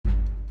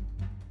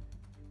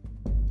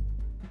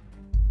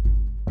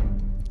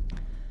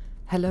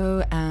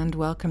Hello and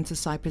welcome to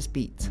Cyprus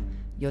Beat,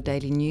 your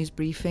daily news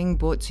briefing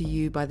brought to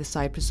you by the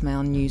Cyprus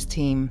Mail news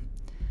team.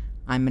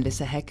 I'm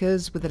Melissa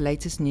Heckers with the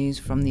latest news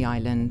from the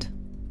island.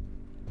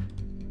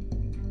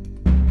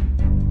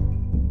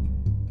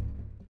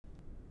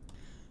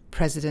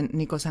 President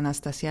Nikos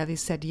Anastasiadis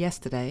said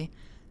yesterday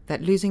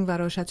that losing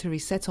Varosha to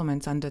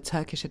resettlement under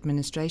Turkish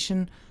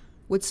administration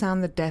would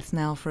sound the death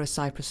knell for a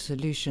Cyprus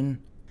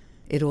solution.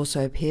 It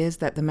also appears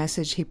that the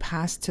message he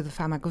passed to the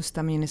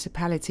Famagusta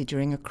municipality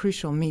during a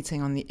crucial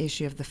meeting on the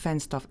issue of the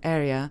fenced-off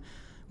area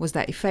was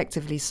that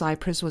effectively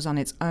Cyprus was on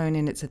its own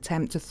in its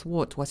attempt to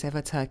thwart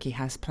whatever Turkey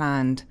has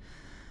planned.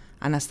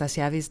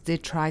 Anastasiadis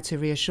did try to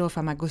reassure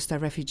Famagusta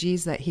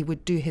refugees that he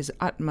would do his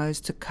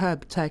utmost to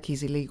curb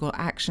Turkey's illegal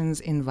actions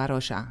in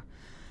Varosha.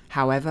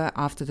 However,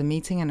 after the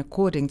meeting and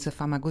according to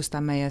Famagusta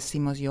Mayor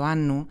Simos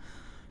Ioannou,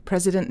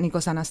 President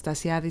Nikos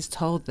Anastasiadis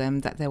told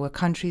them that there were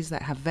countries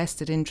that have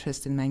vested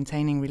interest in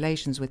maintaining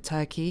relations with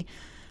Turkey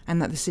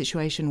and that the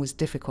situation was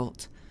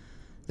difficult.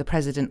 The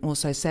president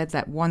also said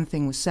that one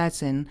thing was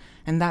certain,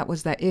 and that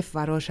was that if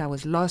Varosha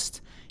was lost,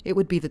 it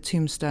would be the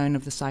tombstone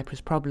of the Cyprus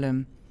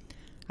problem.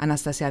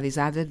 Anastasiadis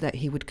added that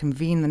he would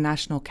convene the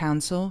National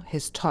Council,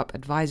 his top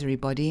advisory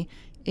body,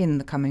 in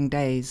the coming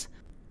days.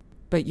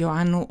 But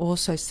Ioannou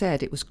also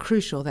said it was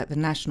crucial that the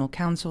National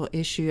Council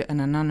issue an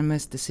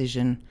anonymous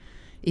decision.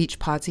 Each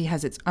party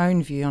has its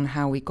own view on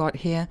how we got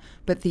here,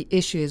 but the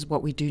issue is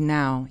what we do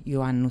now,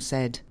 Ioannou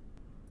said.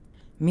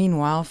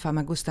 Meanwhile,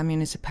 Famagusta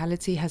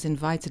municipality has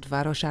invited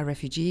Varosha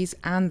refugees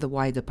and the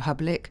wider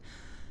public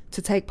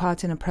to take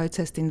part in a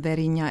protest in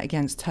Derinia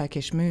against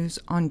Turkish moves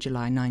on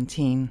July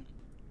 19.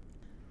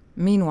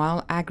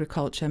 Meanwhile,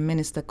 Agriculture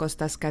Minister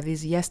Kostas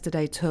Kadis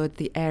yesterday toured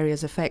the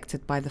areas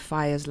affected by the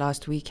fires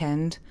last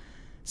weekend,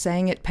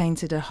 saying it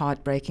painted a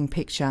heartbreaking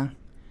picture.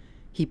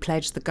 He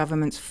pledged the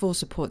government's full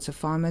support to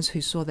farmers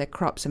who saw their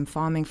crops and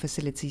farming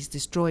facilities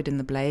destroyed in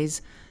the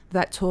blaze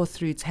that tore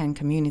through 10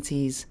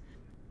 communities.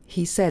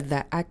 He said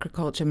that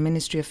Agriculture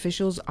Ministry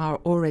officials are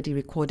already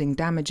recording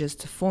damages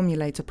to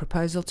formulate a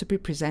proposal to be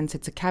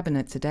presented to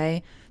Cabinet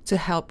today to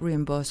help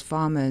reimburse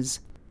farmers.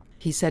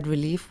 He said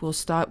relief will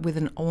start with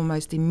an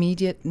almost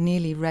immediate,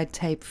 nearly red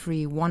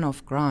tape-free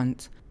one-off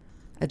grant.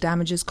 A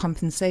damages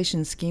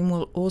compensation scheme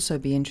will also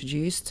be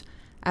introduced,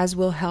 as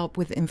will help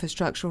with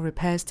infrastructural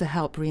repairs to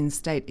help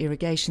reinstate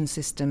irrigation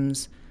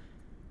systems.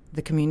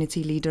 The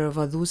community leader of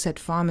Odu said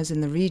farmers in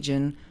the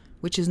region,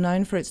 which is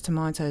known for its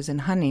tomatoes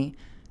and honey,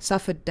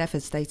 suffered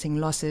devastating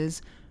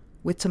losses,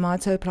 with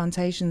tomato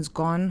plantations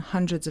gone,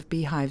 hundreds of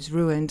beehives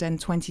ruined,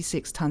 and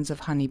 26 tons of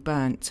honey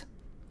burnt.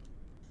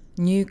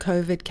 New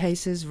COVID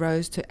cases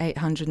rose to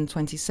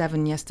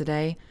 827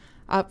 yesterday,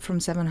 up from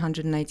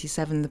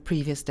 787 the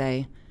previous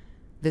day.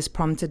 This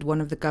prompted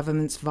one of the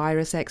government's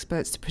virus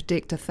experts to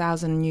predict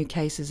 1,000 new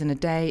cases in a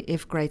day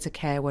if greater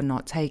care were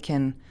not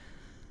taken.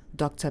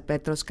 Dr.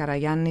 Petros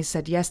Karayannis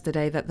said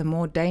yesterday that the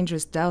more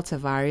dangerous Delta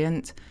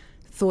variant,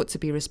 thought to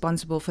be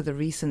responsible for the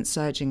recent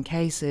surge in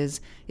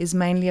cases, is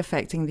mainly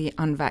affecting the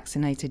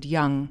unvaccinated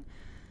young.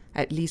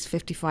 At least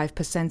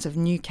 55% of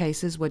new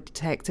cases were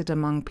detected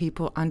among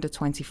people under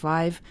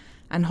 25,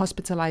 and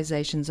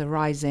hospitalizations are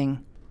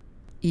rising.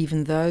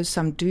 Even though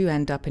some do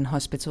end up in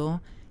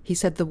hospital, he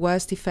said the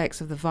worst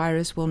effects of the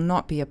virus will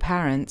not be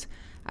apparent,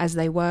 as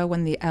they were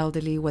when the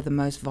elderly were the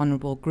most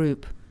vulnerable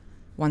group.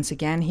 Once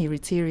again, he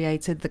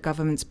reiterated the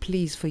government's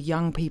pleas for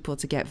young people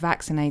to get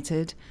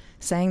vaccinated,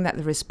 saying that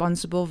the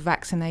responsible,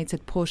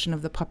 vaccinated portion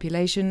of the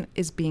population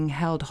is being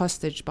held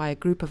hostage by a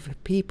group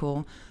of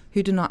people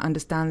who do not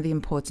understand the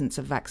importance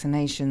of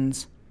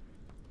vaccinations.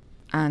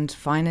 And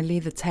finally,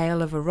 the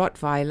tale of a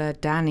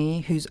Rottweiler, Danny,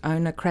 whose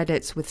owner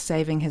credits with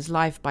saving his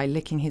life by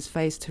licking his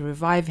face to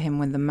revive him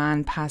when the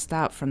man passed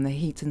out from the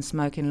heat and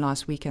smoke in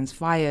last weekend's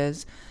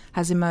fires,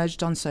 has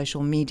emerged on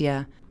social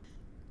media.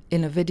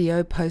 In a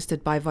video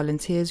posted by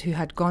volunteers who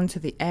had gone to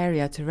the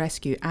area to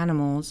rescue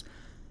animals,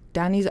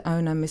 Danny's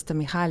owner, Mr.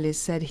 Michalis,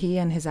 said he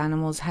and his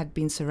animals had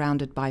been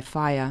surrounded by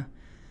fire.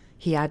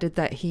 He added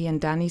that he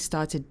and Danny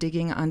started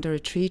digging under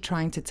a tree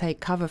trying to take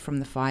cover from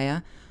the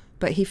fire,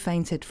 but he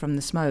fainted from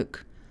the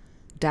smoke.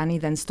 Danny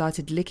then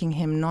started licking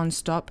him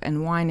non-stop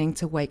and whining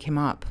to wake him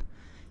up.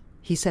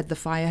 He said the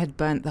fire had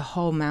burnt the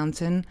whole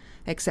mountain,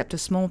 except a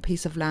small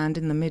piece of land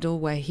in the middle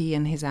where he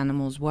and his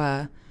animals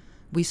were.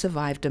 "We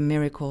survived a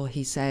miracle,"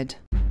 he said.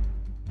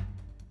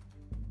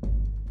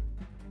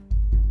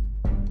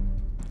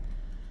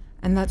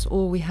 And that's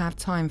all we have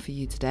time for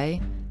you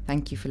today.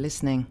 Thank you for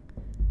listening.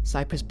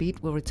 Cyprus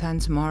Beat will return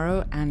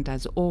tomorrow, and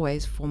as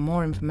always, for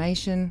more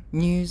information,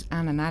 news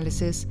and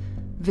analysis,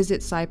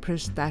 visit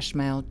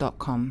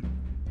cyprus-mail.com.